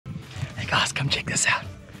Guys, come check this out.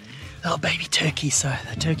 Little baby turkeys. So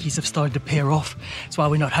the turkeys have started to pair off. That's why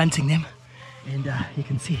we're not hunting them. And you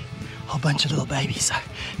can see a whole bunch of little babies. So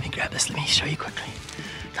let me grab this, let me show you quickly.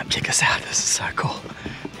 Come check this out, this is so cool.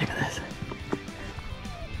 Look at this.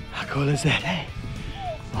 How cool is that, hey?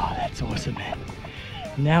 Oh, that's awesome, man.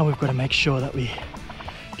 Now we've got to make sure that we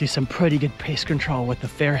do some pretty good pest control with the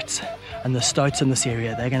ferrets and the stoats in this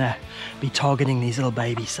area. They're gonna be targeting these little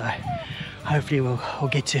babies, so hopefully we'll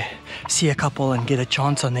get to see a couple and get a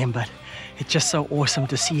chance on them. But it's just so awesome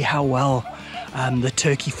to see how well the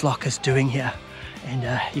turkey flock is doing here,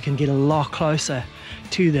 and you can get a lot closer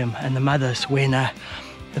to them and the mothers when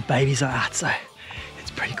the babies are out, so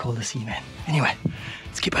it's pretty cool to see, man. Anyway,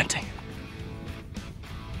 let's keep hunting.